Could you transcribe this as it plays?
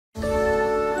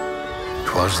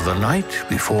was the night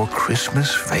before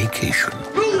Christmas vacation.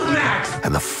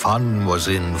 And the fun was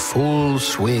in full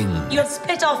swing. You have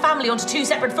split our family onto 2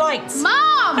 separate flights.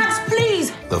 Mom! Max,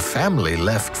 please! The family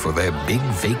left for their big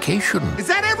vacation, Is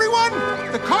that everyone?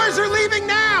 The cars are leaving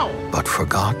now! but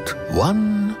forgot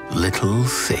one little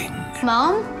thing.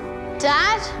 Mom?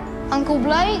 Dad? Uncle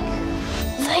Blake?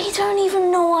 They don't even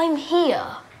know I'm here.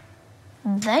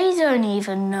 They don't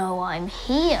even know I'm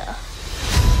here.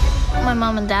 My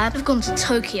mum and dad have gone to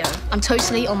Tokyo. I'm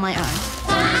totally on my own.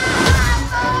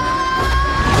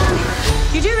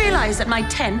 You do realise that my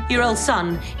 10-year-old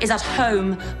son is at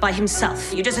home by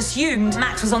himself. You just assumed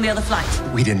Max was on the other flight.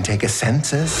 We didn't take a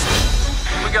census.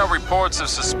 We got reports of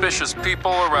suspicious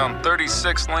people around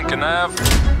 36 Lincoln Ave.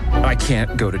 I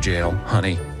can't go to jail,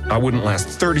 honey. I wouldn't last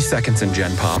 30 seconds in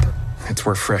Gen Pop. It's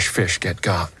where fresh fish get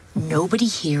got. Nobody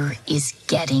here is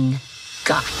getting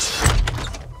got.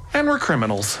 And we're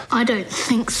criminals. I don't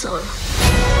think so.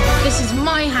 This is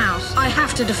my house. I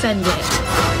have to defend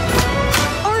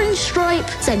it. Orange stripe,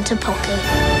 center pocket.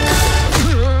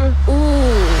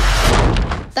 Ooh.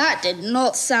 That did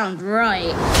not sound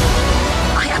right.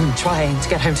 I am trying to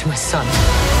get home to my son,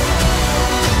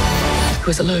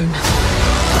 who is alone.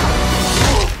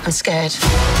 I'm scared.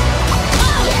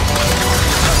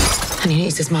 And he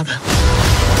needs his mother.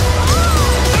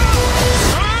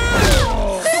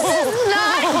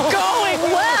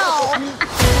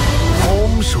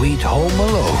 Home Sweet Home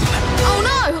Alone. Oh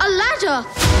no, a ladder!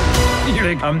 You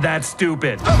think I'm that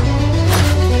stupid?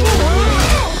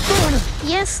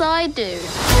 Yes, I do.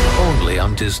 Only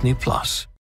on Disney+.